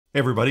Hey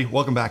everybody,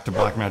 welcome back to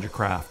Blackmagic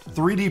Craft.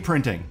 3D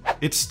printing.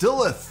 It's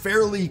still a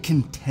fairly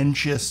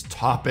contentious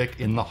topic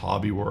in the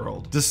hobby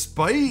world.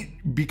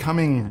 Despite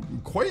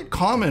becoming quite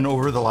common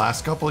over the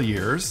last couple of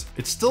years,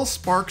 it still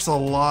sparks a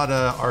lot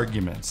of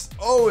arguments.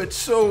 Oh, it's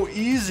so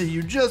easy.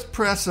 You just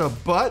press a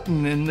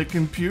button and the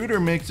computer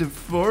makes it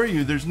for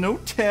you. There's no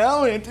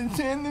talent.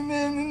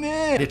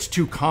 It's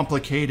too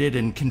complicated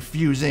and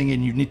confusing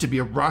and you need to be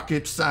a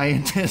rocket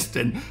scientist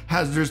and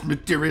hazardous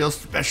materials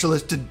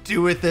specialist to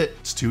do with it.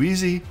 It's too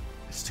easy.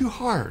 It's too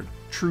hard.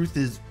 Truth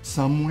is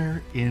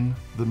somewhere in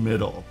the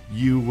middle.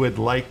 You would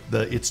like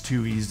the it's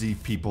too easy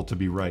people to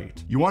be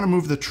right. You want to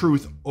move the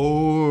truth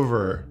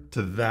over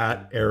to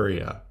that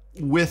area.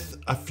 With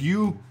a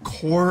few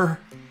core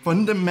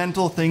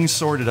fundamental things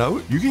sorted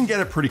out, you can get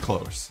it pretty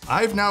close.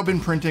 I've now been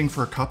printing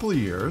for a couple of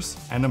years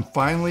and I'm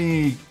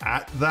finally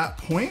at that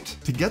point.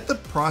 To get the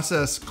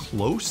process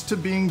close to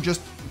being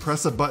just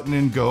press a button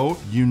and go,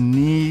 you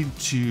need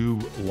to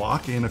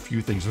lock in a few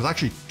things. There's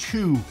actually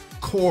two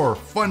core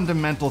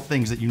fundamental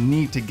things that you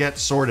need to get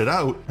sorted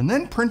out, and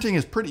then printing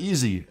is pretty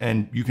easy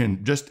and you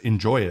can just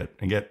enjoy it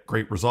and get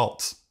great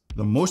results.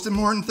 The most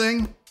important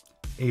thing,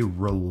 a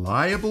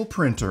reliable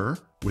printer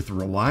with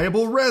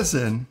reliable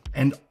resin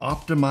and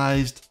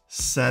optimized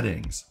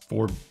settings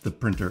for the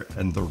printer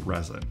and the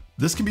resin.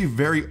 This can be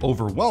very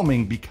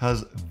overwhelming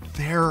because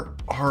there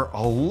are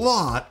a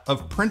lot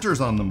of printers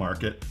on the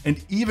market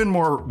and even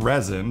more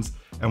resins.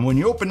 And when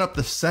you open up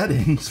the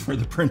settings for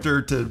the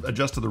printer to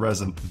adjust to the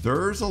resin,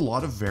 there's a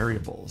lot of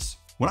variables.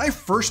 When I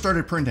first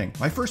started printing,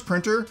 my first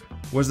printer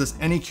was this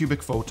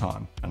Anycubic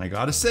Photon. And I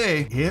gotta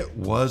say, it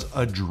was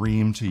a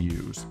dream to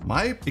use.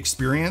 My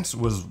experience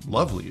was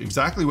lovely,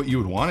 exactly what you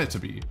would want it to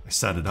be. I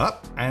set it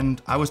up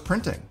and I was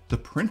printing. The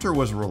printer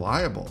was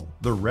reliable.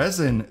 The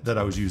resin that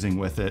I was using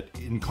with it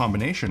in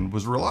combination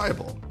was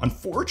reliable.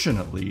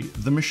 Unfortunately,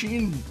 the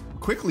machine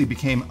quickly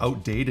became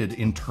outdated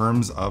in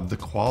terms of the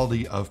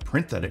quality of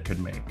print that it could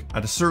make.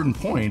 At a certain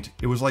point,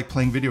 it was like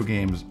playing video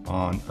games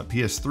on a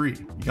PS3.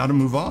 You gotta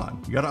move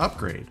on, you gotta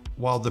upgrade.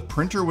 While the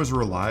printer was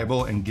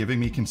reliable and giving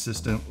me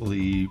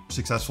consistently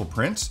successful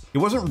prints, it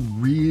wasn't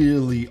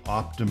really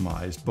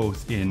optimized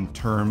both in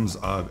terms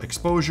of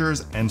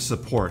exposures and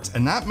supports.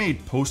 And that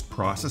made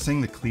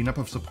post-processing, the cleanup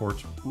of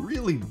supports,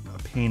 really a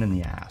pain in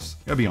the ass.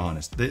 Gotta be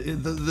honest,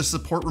 the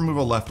support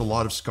removal left a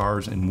lot of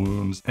scars and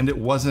wounds, and it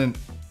wasn't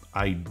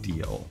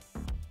ideal.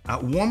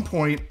 At one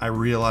point, I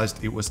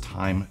realized it was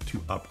time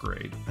to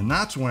upgrade. And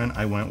that's when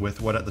I went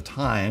with what at the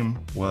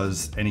time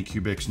was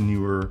Anycubic's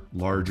newer,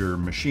 larger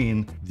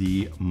machine,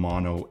 the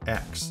Mono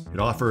X. It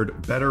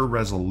offered better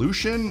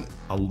resolution,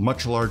 a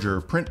much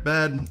larger print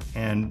bed,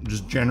 and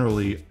just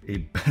generally a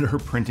better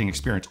printing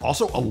experience.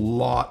 Also a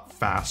lot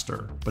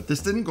faster. But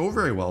this didn't go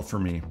very well for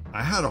me.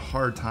 I had a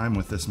hard time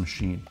with this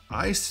machine.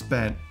 I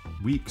spent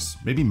weeks,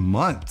 maybe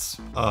months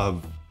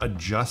of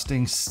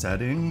adjusting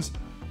settings,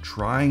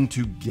 trying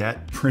to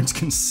get prints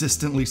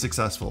consistently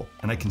successful,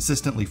 and I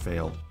consistently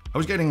failed. I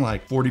was getting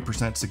like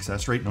 40%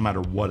 success rate no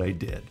matter what I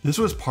did. This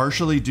was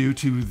partially due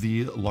to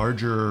the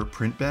larger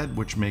print bed,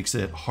 which makes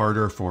it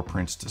harder for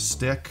prints to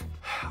stick.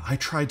 I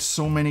tried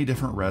so many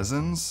different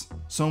resins,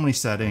 so many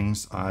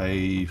settings.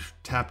 I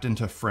tapped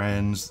into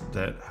friends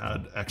that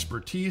had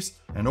expertise,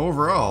 and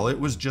overall, it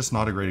was just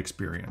not a great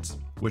experience,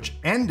 which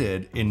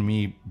ended in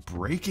me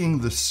breaking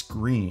the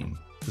screen.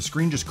 The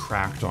screen just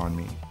cracked on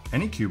me.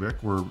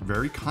 Anycubic were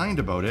very kind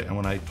about it, and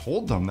when I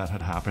told them that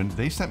had happened,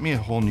 they sent me a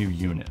whole new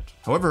unit.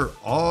 However,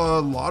 a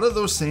lot of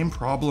those same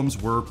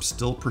problems were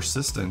still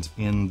persistent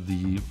in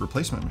the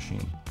replacement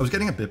machine. I was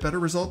getting a bit better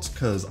results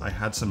because I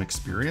had some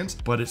experience,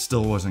 but it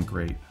still wasn't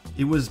great.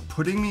 It was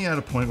putting me at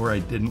a point where I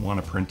didn't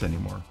want to print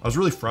anymore. I was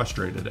really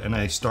frustrated, and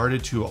I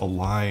started to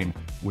align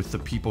with the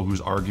people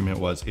whose argument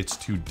was it's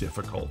too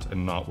difficult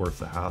and not worth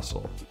the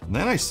hassle. And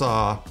then I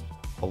saw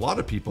a lot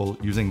of people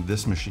using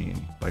this machine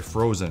by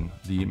Frozen,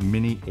 the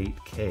Mini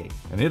 8K,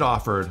 and it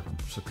offered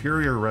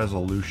superior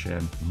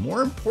resolution.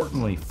 More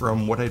importantly,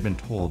 from what I'd been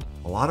told,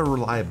 a lot of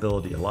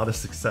reliability, a lot of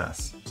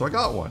success. So I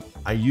got one.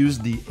 I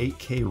used the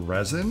 8K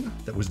resin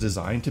that was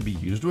designed to be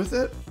used with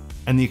it,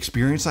 and the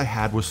experience I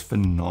had was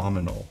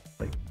phenomenal,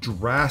 like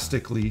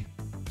drastically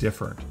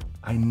different.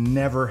 I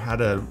never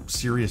had a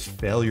serious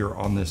failure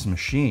on this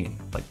machine.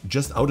 Like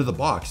just out of the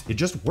box, it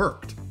just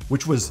worked,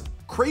 which was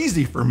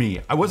crazy for me.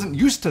 I wasn't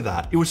used to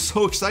that. It was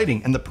so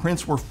exciting, and the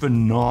prints were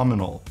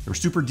phenomenal. They were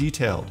super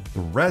detailed.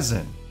 The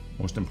resin,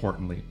 most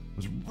importantly,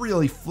 was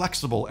really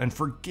flexible and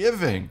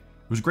forgiving.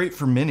 It was great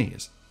for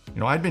minis.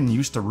 You know, I'd been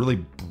used to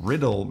really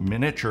brittle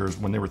miniatures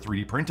when they were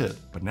 3D printed,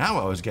 but now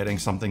I was getting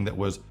something that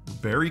was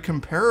very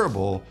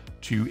comparable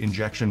to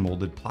injection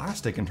molded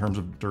plastic in terms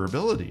of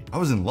durability. I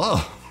was in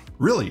love.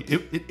 Really,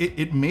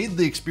 it made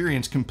the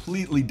experience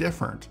completely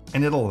different,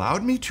 and it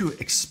allowed me to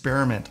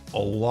experiment a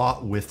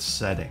lot with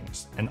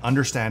settings and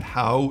understand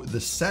how the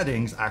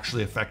settings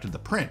actually affected the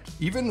print.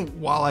 Even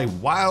while I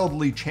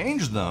wildly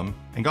changed them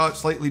and got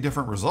slightly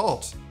different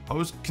results, I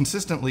was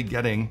consistently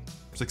getting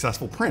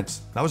successful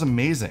prints. That was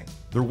amazing.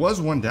 There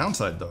was one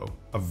downside though,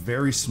 a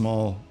very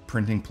small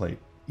printing plate.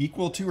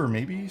 equal to or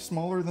maybe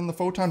smaller than the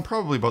Photon,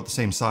 probably about the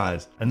same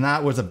size. And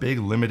that was a big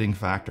limiting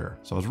factor.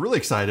 So I was really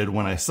excited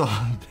when I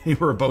saw they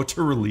were about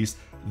to release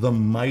the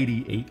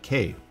mighty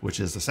 8K, which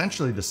is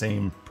essentially the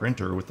same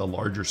printer with a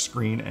larger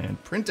screen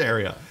and print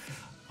area.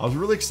 I was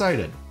really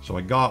excited, so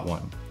I got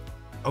one.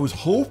 I was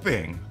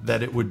hoping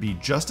that it would be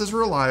just as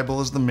reliable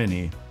as the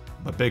Mini,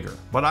 but bigger.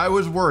 But I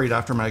was worried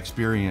after my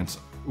experience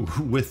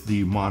with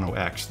the Mono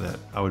X that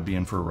I would be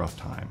in for a rough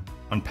time.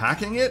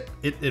 Unpacking it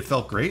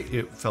felt great.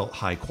 It felt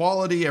high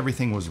quality.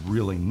 Everything was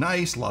really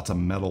nice, lots of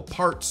metal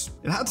parts.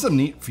 It had some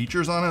neat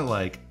features on it,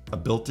 like a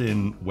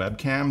built-in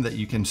webcam that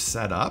you can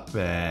set up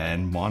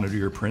and monitor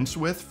your prints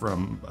with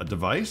from a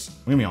device.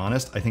 I'm gonna be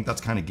honest, I think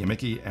that's kind of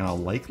gimmicky and I'll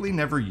likely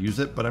never use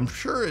it, but I'm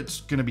sure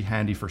it's gonna be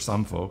handy for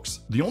some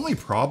folks. The only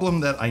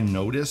problem that I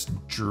noticed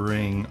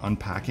during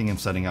unpacking and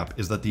setting up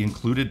is that the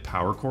included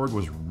power cord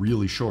was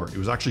really short. It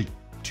was actually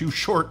too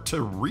short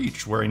to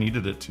reach where I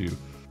needed it to.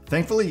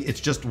 Thankfully, it's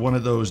just one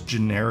of those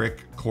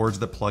generic cords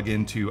that plug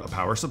into a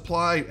power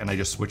supply, and I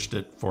just switched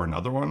it for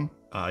another one.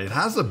 It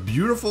has a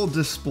beautiful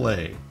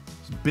display.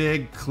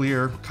 Big,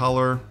 clear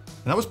color.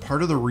 And that was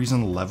part of the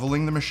reason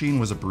leveling the machine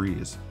was a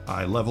breeze.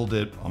 I leveled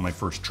it on my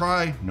first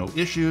try, no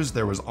issues.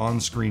 There was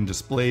on-screen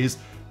displays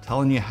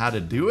telling you how to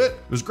do it.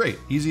 It was great.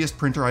 Easiest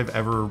printer I've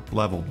ever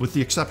leveled, with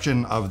the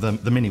exception of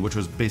the Mini, which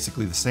was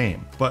basically the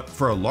same. But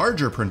for a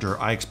larger printer,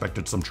 I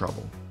expected some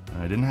trouble,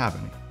 and I didn't have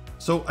any.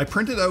 So I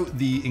printed out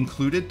the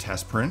included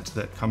test print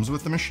that comes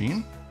with the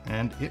machine,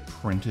 and it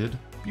printed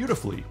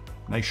beautifully.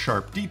 Nice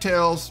sharp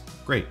details,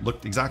 great,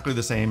 looked exactly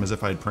the same as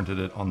if I had printed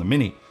it on the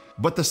Mini.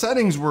 But the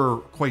settings were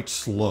quite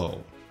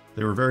slow.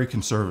 They were very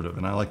conservative,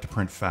 and I like to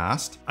print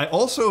fast. I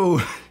also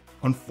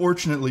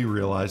unfortunately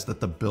realized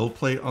that the build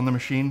plate on the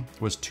machine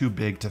was too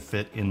big to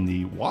fit in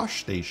the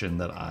wash station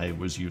that I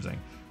was using,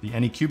 the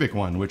Anycubic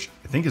one, which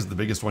I think is the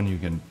biggest one you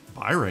can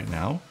buy right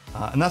now.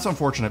 And that's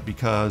unfortunate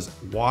because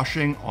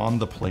washing on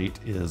the plate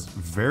is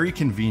very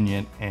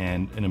convenient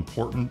and an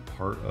important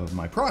part of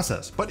my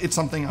process, but it's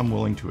something I'm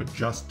willing to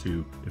adjust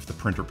to if the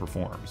printer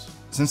performs.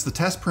 Since the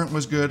test print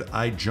was good,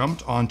 I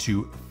jumped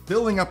onto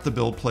filling up the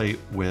build plate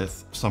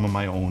with some of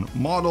my own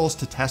models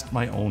to test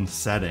my own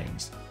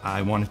settings.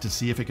 I wanted to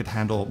see if it could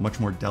handle much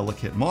more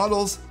delicate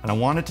models, and I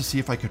wanted to see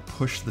if I could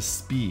push the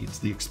speeds,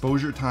 the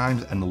exposure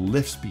times, and the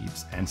lift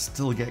speeds, and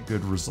still get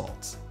good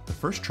results. The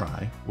first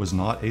try was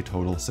not a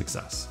total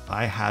success.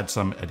 I had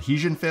some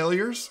adhesion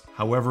failures.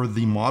 However,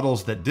 the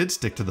models that did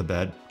stick to the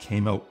bed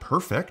came out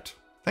perfect.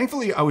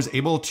 Thankfully, I was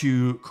able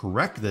to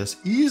correct this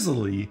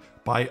easily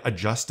by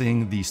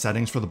adjusting the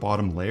settings for the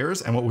bottom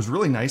layers. And what was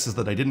really nice is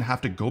that I didn't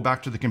have to go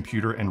back to the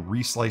computer and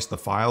reslice the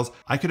files.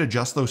 I could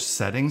adjust those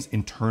settings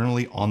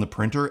internally on the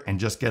printer and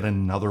just get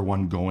another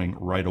one going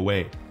right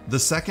away. The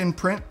second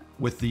print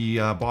with the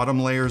bottom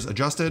layers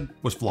adjusted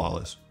was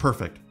flawless.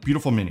 Perfect.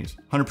 Beautiful minis.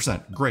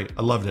 100%. Great.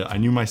 I loved it. I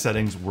knew my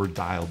settings were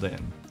dialed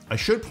in. I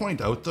should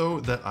point out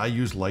though that I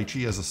use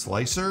Lychee as a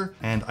slicer,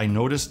 and I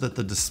noticed that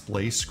the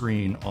display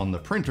screen on the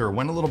printer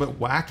went a little bit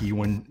wacky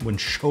when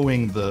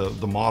showing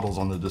the models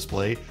on the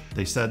display.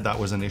 They said that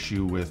was an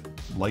issue with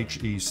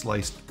Lychee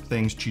sliced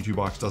things.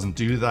 Chi2Box doesn't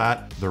do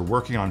that. They're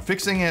working on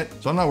fixing it,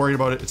 so I'm not worried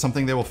about it. It's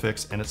something they will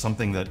fix, and it's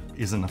something that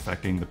isn't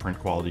affecting the print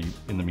quality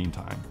in the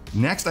meantime.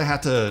 Next, I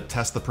had to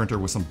test the printer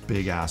with some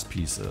big ass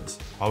pieces.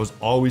 I was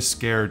always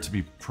scared to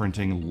be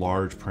printing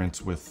large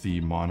prints with the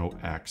Mono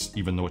X,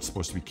 even though it's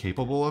supposed to be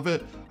capable of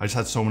it. I just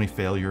had so many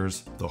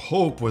failures. The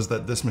hope was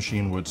that this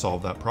machine would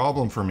solve that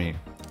problem for me.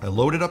 I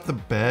loaded up the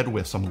bed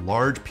with some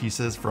large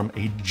pieces from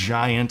a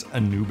giant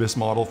Anubis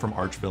model from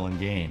Archvillain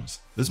games.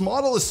 This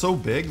model is so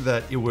big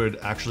that it would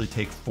actually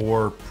take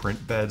 4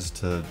 print beds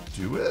to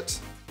do it,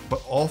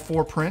 but all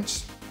 4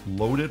 prints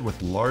loaded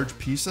with large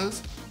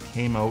pieces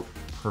came out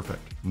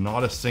perfect.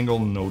 Not a single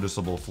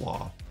noticeable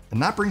flaw.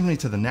 And that brings me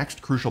to the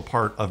next crucial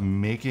part of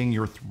making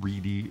your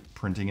 3D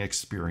printing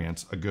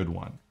experience a good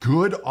one.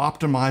 Good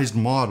optimized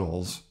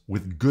models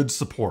with good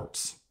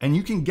supports. And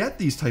you can get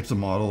these types of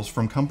models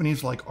from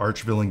companies like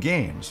Archvillain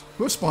Games,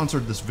 who have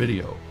sponsored this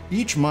video.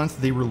 Each month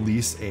they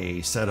release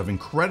a set of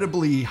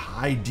incredibly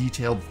high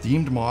detailed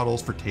themed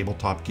models for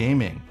tabletop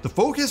gaming. The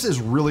focus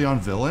is really on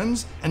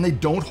villains, and they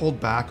don't hold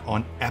back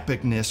on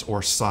epicness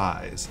or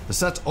size. The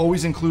sets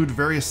always include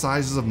various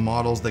sizes of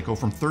models that go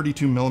from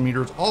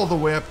 32mm all the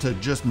way up to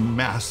just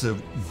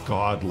massive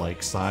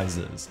godlike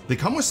sizes. They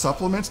come with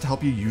supplements to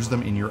help you use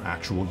them in your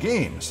actual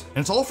games.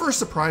 And it's all for a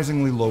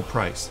surprisingly low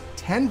price.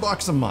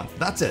 $10 a month,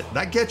 that's it.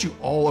 That gets you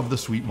all of the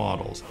sweet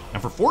models.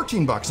 And for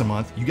 $14 a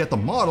month, you get the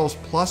models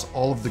plus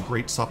all of the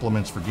great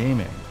supplements for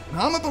gaming.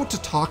 Now I'm about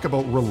to talk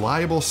about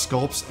reliable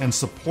sculpts and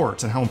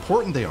supports and how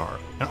important they are.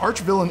 And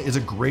Archvillain is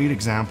a great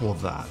example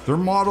of that. Their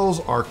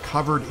models are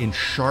covered in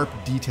sharp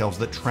details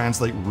that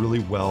translate really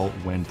well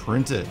when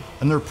printed.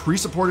 And their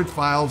pre-supported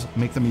files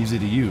make them easy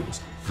to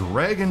use.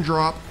 Drag and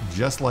drop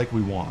just like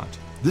we want.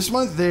 This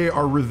month, they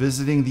are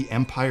revisiting the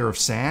Empire of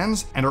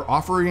Sands and are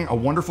offering a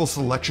wonderful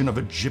selection of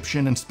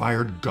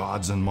Egyptian-inspired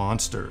gods and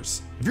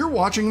monsters. If you're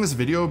watching this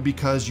video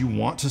because you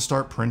want to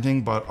start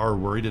printing but are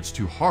worried it's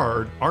too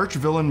hard,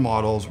 Archvillain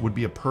models would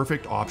be a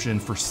perfect option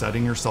for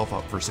setting yourself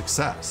up for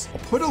success.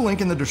 I'll put a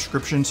link in the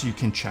description so you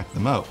can check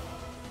them out.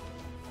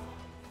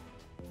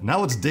 Now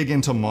let's dig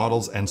into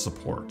models and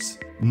supports.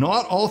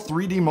 Not all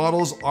 3D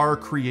models are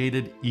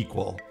created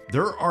equal.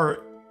 There are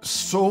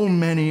so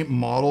many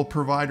model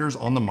providers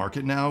on the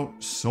market now,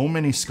 so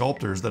many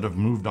sculptors that have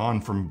moved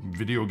on from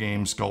video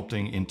game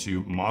sculpting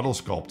into model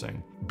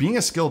sculpting. Being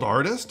a skilled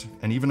artist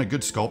and even a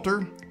good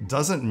sculptor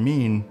doesn't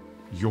mean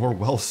you're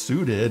well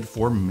suited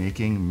for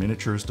making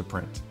miniatures to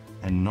print.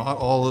 And not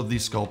all of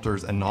these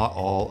sculptors and not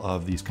all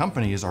of these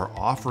companies are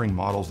offering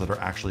models that are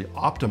actually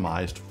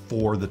optimized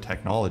for the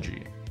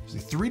technology.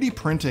 3D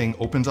printing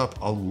opens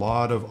up a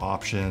lot of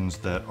options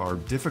that are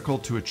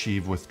difficult to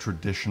achieve with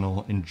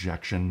traditional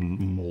injection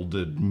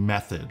molded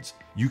methods.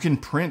 You can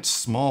print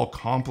small,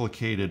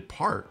 complicated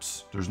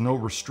parts. There's no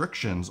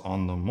restrictions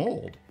on the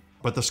mold,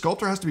 but the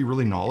sculptor has to be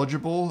really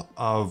knowledgeable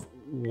of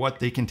what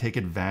they can take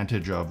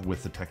advantage of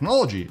with the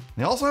technology.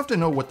 They also have to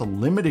know what the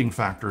limiting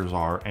factors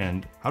are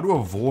and how to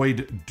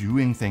avoid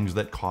doing things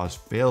that cause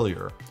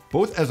failure,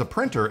 both as a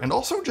printer and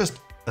also just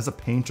as a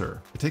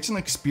painter. It takes an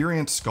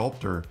experienced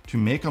sculptor to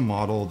make a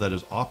model that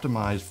is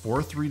optimized for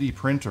a 3D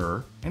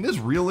printer and is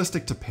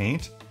realistic to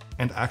paint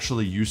and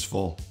actually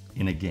useful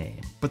in a game.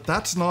 But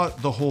that's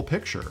not the whole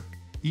picture.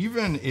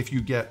 Even if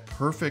you get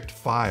perfect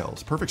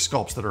files, perfect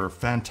sculpts that are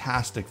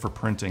fantastic for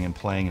printing and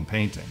playing and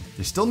painting,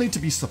 they still need to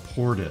be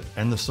supported,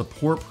 and the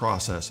support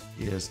process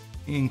is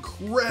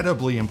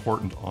incredibly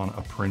important on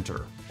a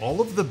printer.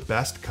 All of the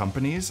best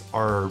companies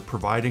are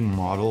providing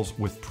models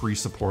with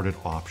pre-supported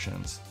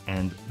options,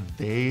 and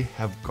they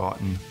have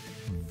gotten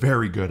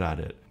very good at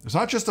it. It's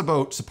not just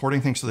about supporting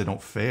things so they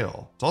don't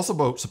fail. It's also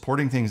about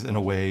supporting things in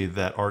a way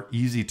that are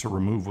easy to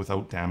remove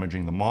without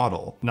damaging the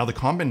model. Now, the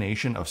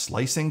combination of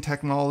slicing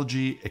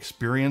technology,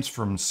 experience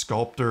from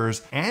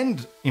sculptors,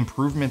 and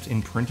improvement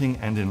in printing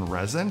and in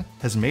resin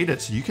has made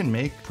it so you can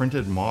make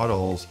printed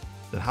models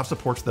that have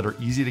supports that are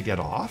easy to get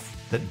off,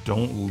 that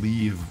don't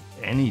leave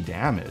any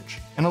damage.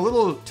 And a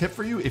little tip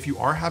for you, if you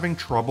are having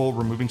trouble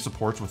removing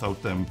supports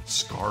without them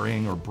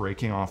scarring or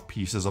breaking off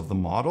pieces of the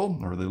model,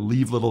 or they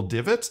leave little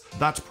divots,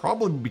 that's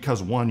probably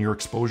because one, your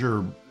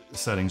exposure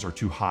settings are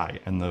too high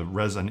and the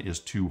resin is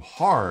too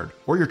hard,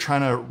 or you're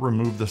trying to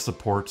remove the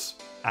supports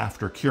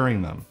after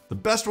curing them. The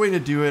best way to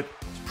do it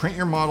is print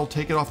your model,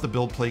 take it off the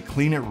build plate,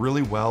 clean it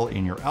really well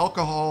in your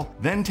alcohol,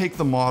 then take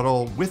the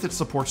model with its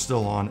supports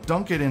still on,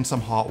 dunk it in some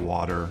hot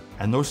water,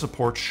 and those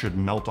supports should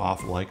melt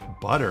off like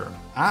butter.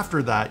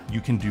 After that,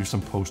 you can do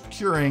some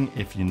post-curing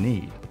if you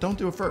need, but don't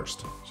do it first.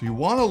 So you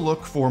want to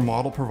look for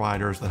model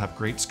providers that have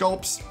great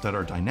sculpts, that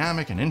are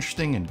dynamic and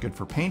interesting and good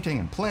for painting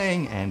and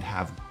playing, and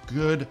have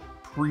good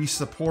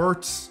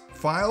pre-supports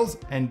files,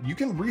 and you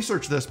can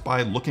research this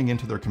by looking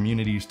into their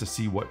communities to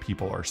see what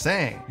people are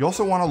saying. You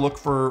also want to look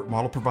for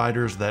model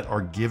providers that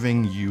are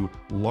giving you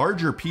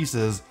larger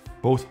pieces,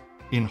 both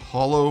in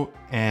hollow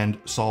and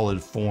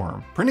solid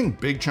form. Printing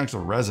big chunks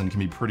of resin can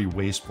be pretty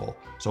wasteful,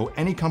 so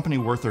any company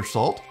worth their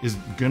salt is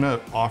gonna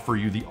offer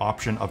you the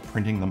option of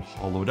printing them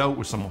hollowed out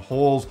with some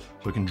holes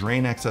so it can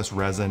drain excess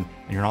resin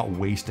and you're not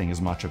wasting as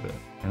much of it.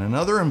 And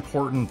another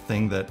important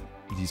thing that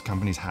these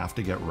companies have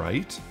to get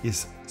right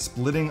is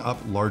splitting up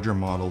larger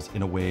models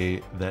in a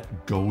way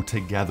that go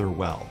together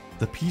well.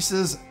 The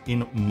pieces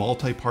in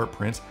multi-part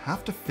prints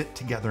have to fit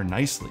together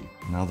nicely.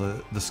 Now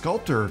the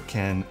sculptor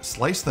can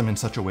slice them in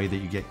such a way that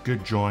you get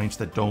good joints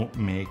that don't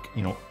make,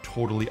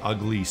 totally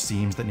ugly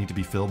seams that need to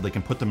be filled. They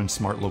can put them in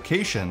smart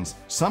locations.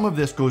 Some of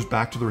this goes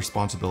back to the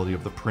responsibility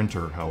of the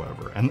printer,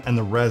 however, and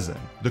the resin.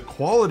 The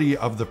quality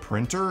of the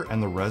printer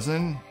and the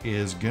resin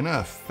is gonna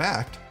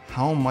affect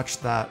how much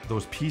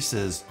those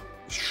pieces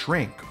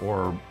shrink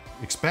or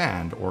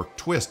expand or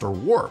twist or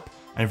warp.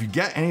 And if you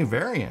get any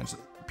variance,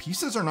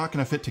 pieces are not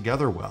going to fit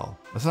together well.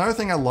 That's another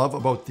thing I love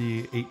about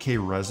the 8K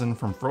resin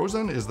from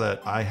Frozen is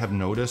that I have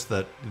noticed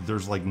that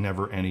there's like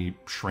never any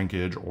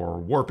shrinkage or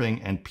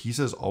warping, and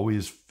pieces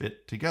always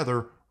fit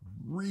together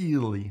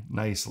really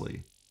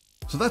nicely.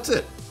 So that's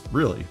it,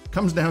 really.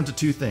 Comes down to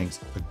two things: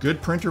 a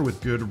good printer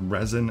with good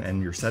resin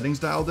and your settings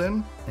dialed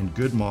in, and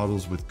good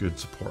models with good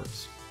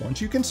supports. Once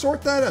you can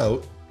sort that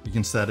out, you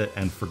can set it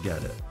and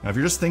forget it. Now, if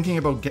you're just thinking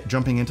about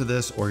jumping into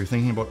this, or you're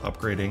thinking about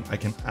upgrading, I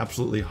can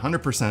absolutely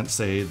 100%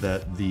 say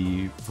that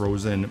the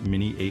Frozen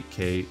Mini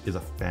 8K is a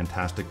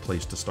fantastic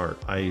place to start.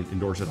 I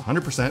endorse it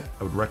 100%.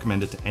 I would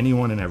recommend it to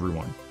anyone and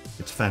everyone.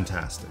 It's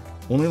fantastic.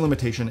 Only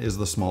limitation is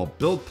the small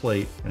build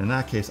plate, and in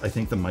that case, I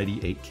think the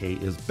Mighty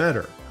 8K is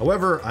better.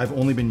 However, I've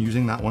only been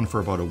using that one for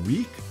about a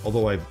week,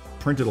 although I've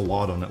printed a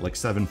lot on it, like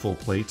 7 full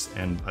plates,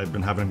 and I've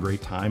been having a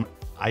great time.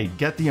 I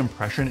get the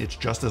impression it's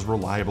just as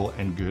reliable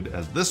and good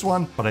as this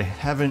one, but I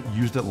haven't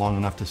used it long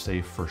enough to say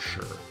for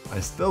sure.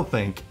 I still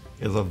think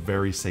is a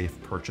very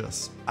safe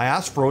purchase. I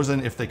asked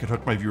Frozen if they could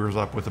hook my viewers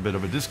up with a bit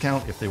of a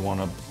discount if they want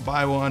to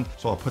buy one,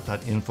 so I'll put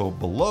that info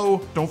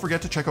below. Don't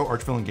forget to check out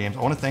Archvillain Games.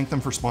 I want to thank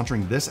them for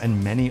sponsoring this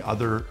and many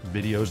other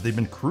videos. They've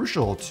been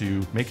crucial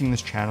to making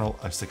this channel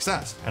a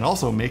success and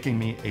also making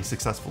me a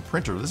successful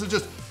printer. This is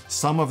just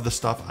some of the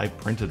stuff I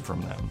printed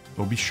from them.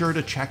 So be sure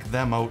to check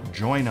them out,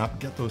 join up,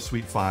 get those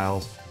sweet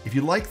files. If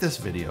you like this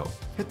video,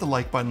 hit the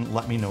like button,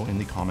 let me know in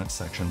the comments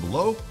section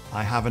below.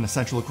 I have an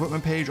essential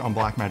equipment page on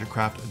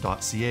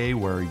blackmagiccraft.ca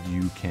where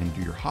you can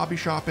do your hobby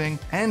shopping.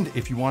 And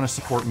if you want to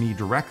support me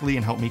directly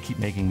and help me keep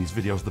making these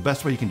videos, the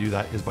best way you can do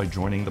that is by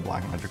joining the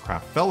Black Magic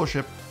Craft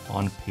Fellowship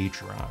on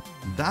Patreon.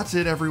 That's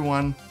it,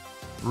 everyone.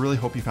 Really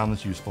hope you found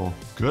this useful.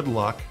 Good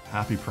luck,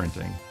 happy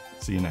printing.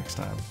 See you next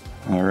time.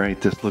 All right,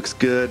 this looks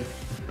good.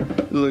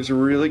 It looks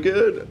really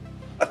good.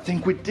 I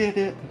think we did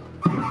it.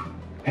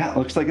 Yeah, it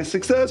looks like a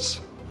success.